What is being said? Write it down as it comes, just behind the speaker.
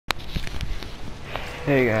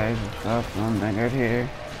Hey guys, what's up? I'm Bengard here.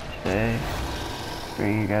 Today,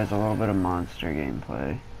 bringing you guys a little bit of monster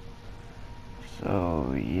gameplay.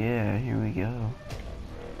 So yeah, here we go.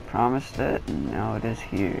 Promised it, and now it is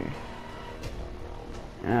here.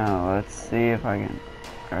 Now let's see if I can.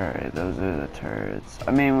 Alright, those are the turrets.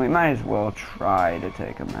 I mean, we might as well try to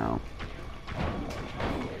take them out.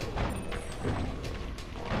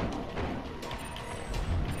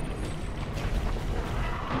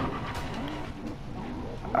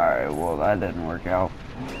 Alright, well that didn't work out.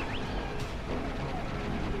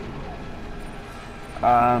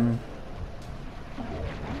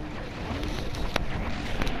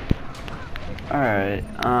 Alright,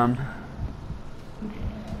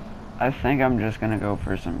 I think I'm just gonna go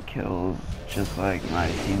for some kills, just like my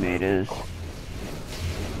teammate is.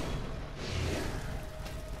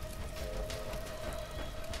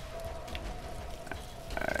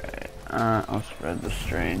 Alright, I'll spread the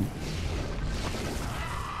strain.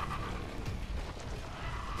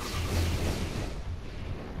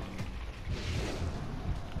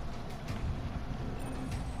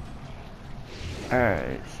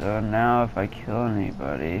 Alright, so now if I kill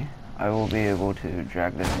anybody, I will be able to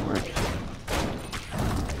drag the torch.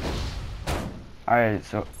 Alright,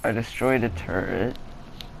 so I destroyed a turret.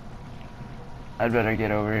 I'd better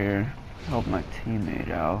get over here, help my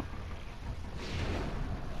teammate out.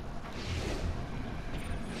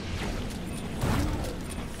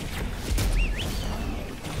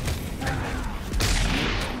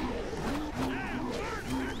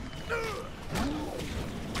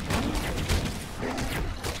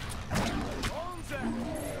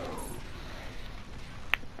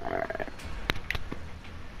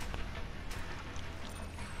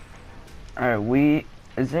 Alright,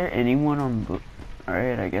 is there anyone on blue?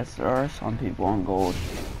 Alright, I guess there are some people on gold.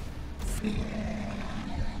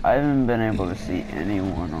 I haven't been able to see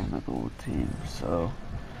anyone on the gold team, so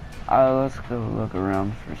let's go look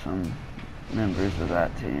around for some members of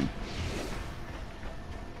that team.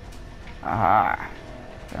 Aha!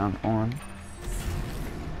 Found one.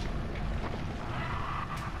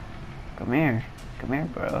 Come here,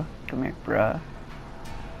 bro. Come here, bruh.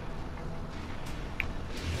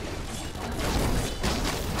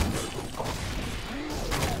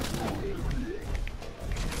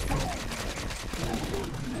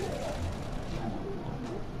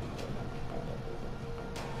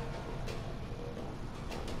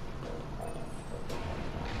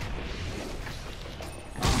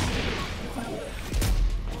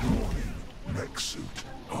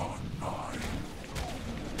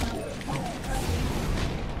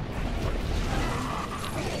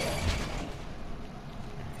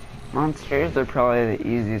 Monsters are probably the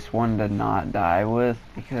easiest one to not die with,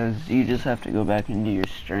 because you just have to go back into your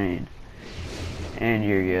strain and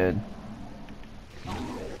you're good.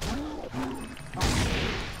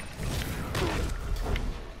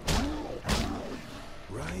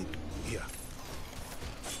 Right here.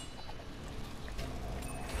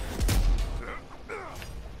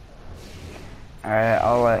 Alright,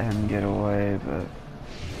 I'll let him get away, but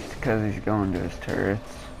it's because he's going to his turrets.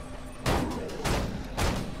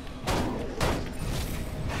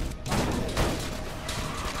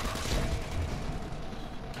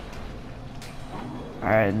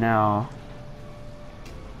 Alright, now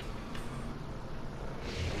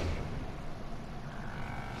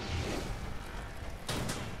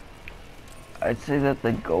I'd say that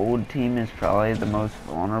the gold team is probably the most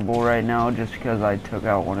vulnerable right now, just because I took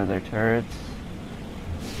out one of their turrets.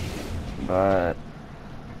 But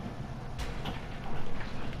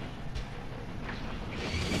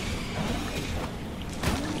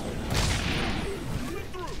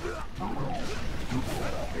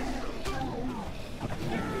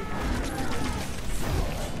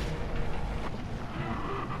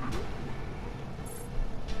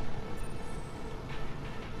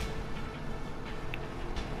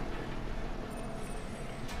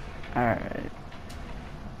alright.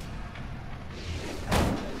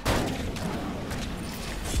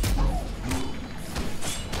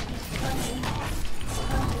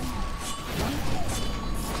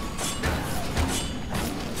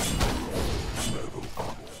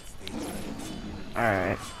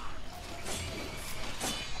 Alright.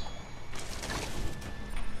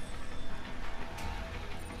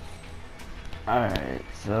 Alright,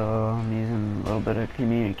 so I'm using a little bit of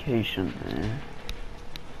communication there.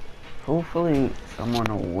 Hopefully someone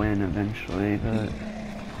will win eventually, but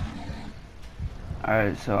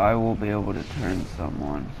alright, so I will be able to turn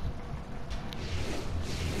someone.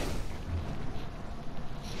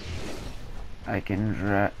 I can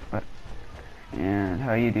drag, and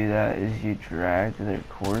how you do that is you drag their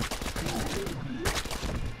corpse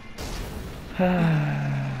Alright,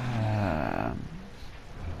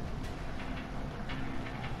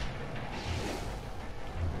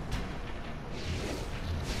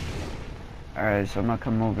 so I'm gonna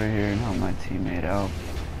come over here and help my teammate out.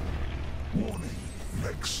 Warning,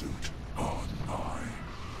 mech suit online.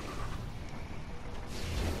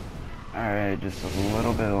 Alright, just a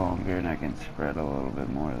little bit longer and I can spread a little bit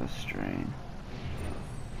more of the strain.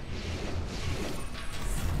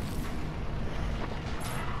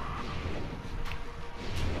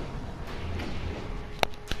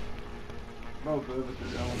 Both of it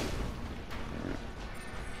are going.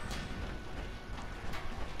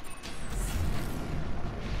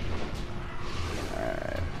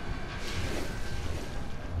 Alright.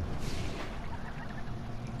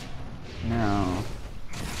 Now.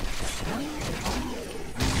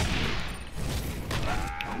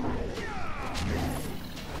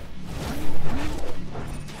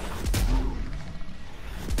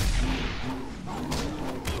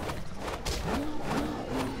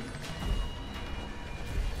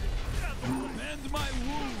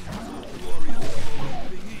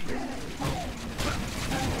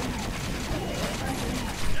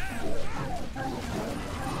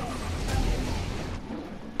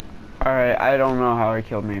 Alright, I don't know how he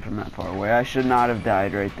killed me from that far away. I should not have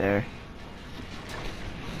died right there.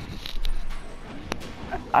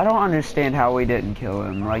 I don't understand how we didn't kill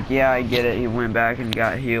him. Like, yeah, I get it, he went back and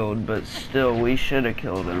got healed, but still, we should have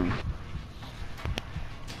killed him.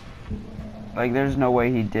 Like, there's no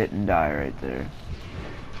way he didn't die right there.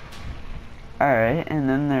 Alright, and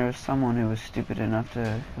then there's someone who was stupid enough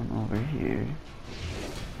to come over here.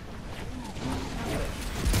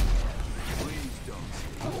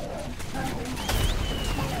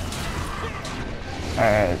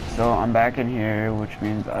 Alright, so I'm back in here, which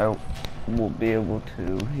means I will be able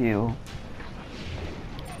to heal.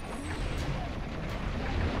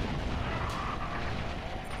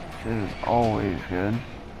 Which is always good.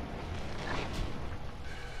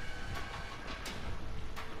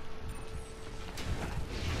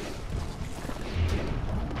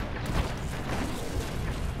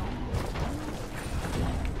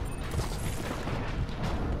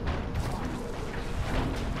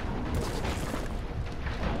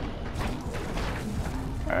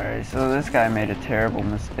 Alright, so this guy made a terrible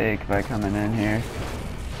mistake by coming in here.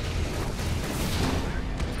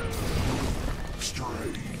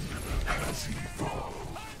 Strain has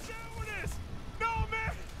evolved.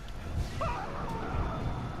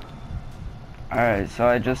 Alright, so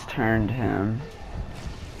I just turned him.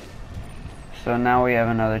 So now we have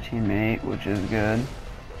another teammate, which is good.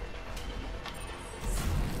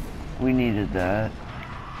 We needed that.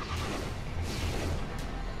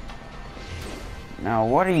 Now,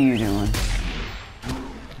 what are you doing?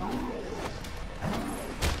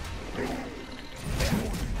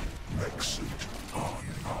 Mech suit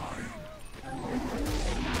online.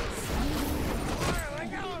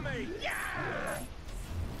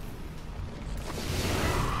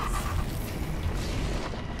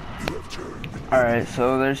 You have turned. Alright,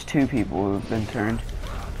 so there's two people who've been turned.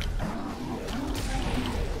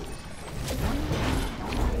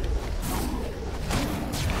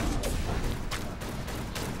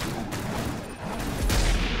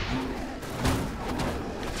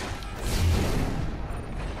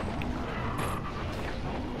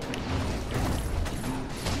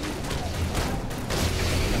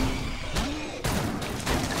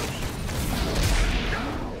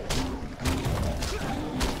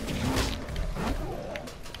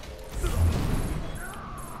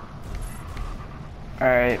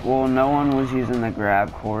 Alright, well, no one was using the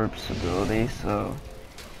grab corpse ability, so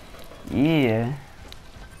yeah.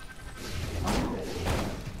 I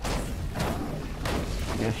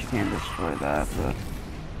guess you can't destroy that, but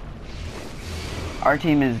our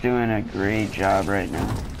team is doing a great job right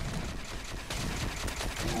now.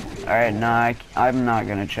 Alright, no, I'm not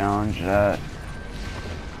gonna challenge that.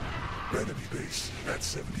 Enemy base at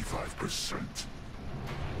 75%.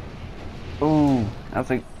 Ooh, that's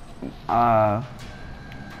a,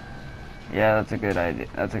 yeah, that's a good idea.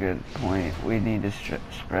 That's a good point. We need to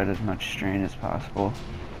spread as much strain as possible.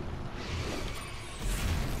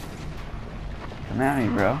 Come at me,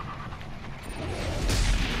 bro.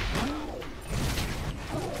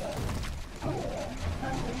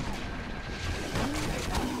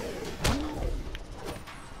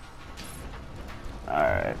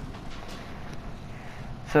 Alright.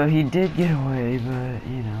 So he did get away, but,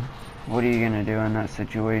 you know, what are you gonna do in that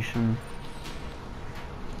situation?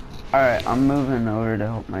 Alright, I'm moving over to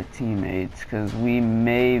help my teammates, because we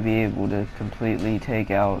may be able to completely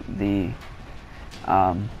take out the,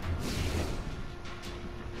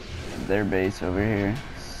 their base over here.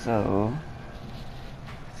 So,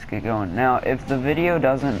 get going. Now, if the video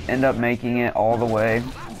doesn't end up making it all the way,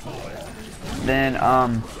 then,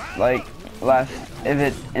 like, if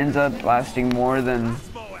it ends up lasting more than,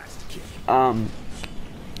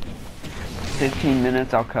 15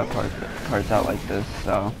 minutes, I'll cut parts out like this,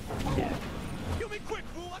 so, yeah. Kill me quick,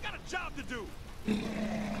 fool! I got a job to do! Yeah,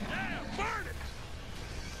 burn it!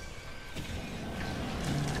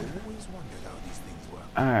 Always wondered how these things work.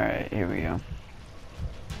 Alright, here we go.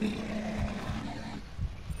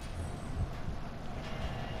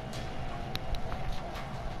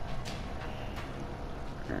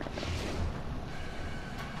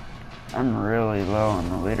 I'm really low on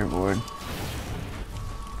the leaderboard.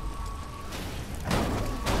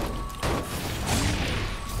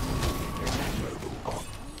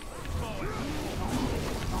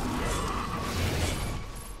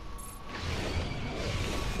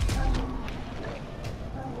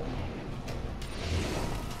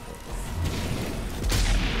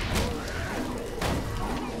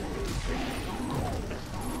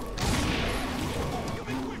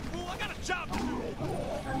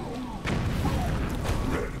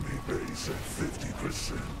 Enemy base at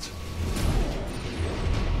 50%.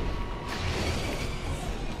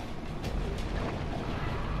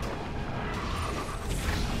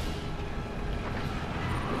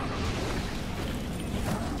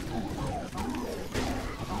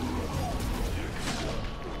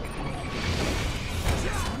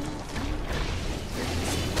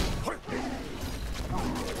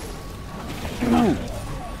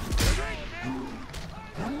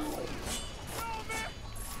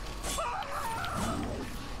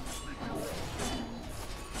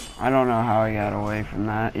 I don't know how he got away from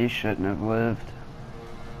that. He shouldn't have lived.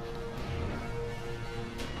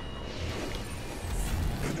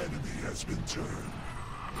 An enemy has been turned.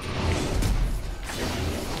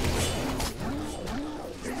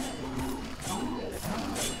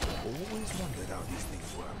 Always wondered how these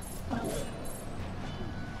things work.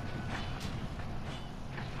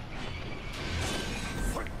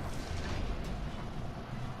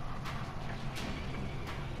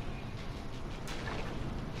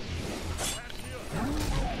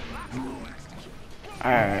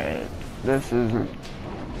 Alright, this isn't...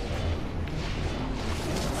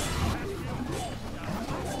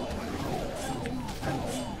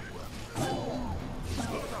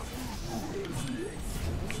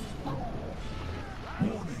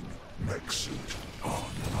 Warning, mech suit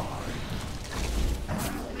online.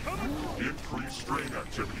 Increased strain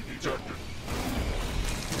activity detected.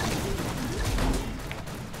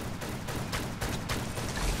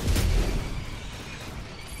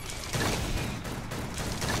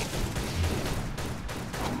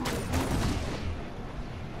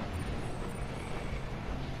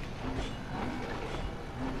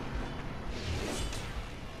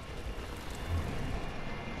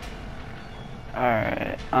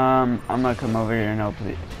 Alright, I'm gonna come over here and help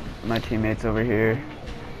my teammates over here.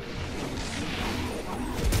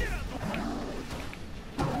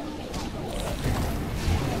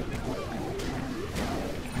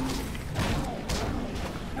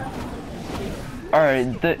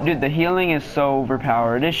 Alright, dude, the healing is so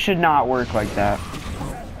overpowered. It should not work like that.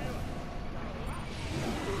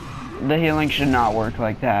 The healing should not work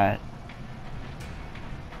like that.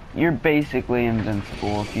 You're basically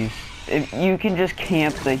invincible if you can just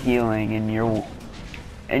camp the healing and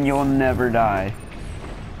you'll never die.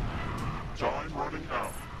 Time running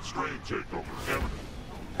out. Strain takeover imminent.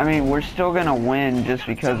 I mean, we're still gonna win just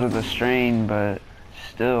because of the strain, but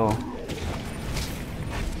still.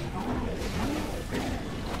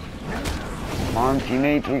 Come on,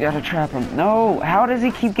 teammates, we gotta trap him. No, how does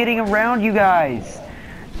he keep getting around you guys?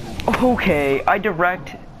 Okay, I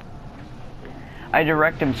direct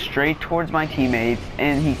him straight towards my teammates,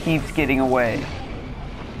 and he keeps getting away.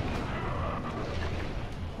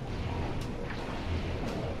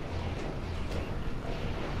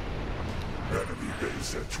 Enemy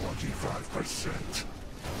base at 25%.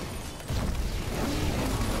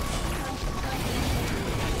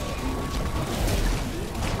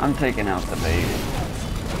 I'm taking out the bait.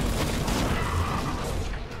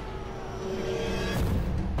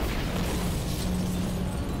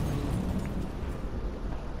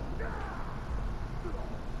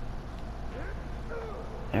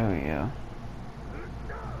 There we go.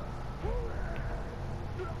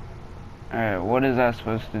 Alright, what is that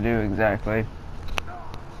supposed to do exactly?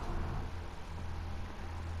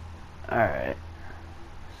 Alright.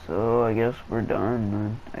 So I guess we're done,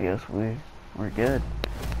 man. I guess we're good.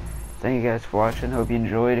 Thank you guys for watching. Hope you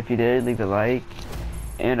enjoyed. If you did, leave a like.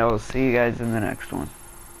 And I will see you guys in the next one.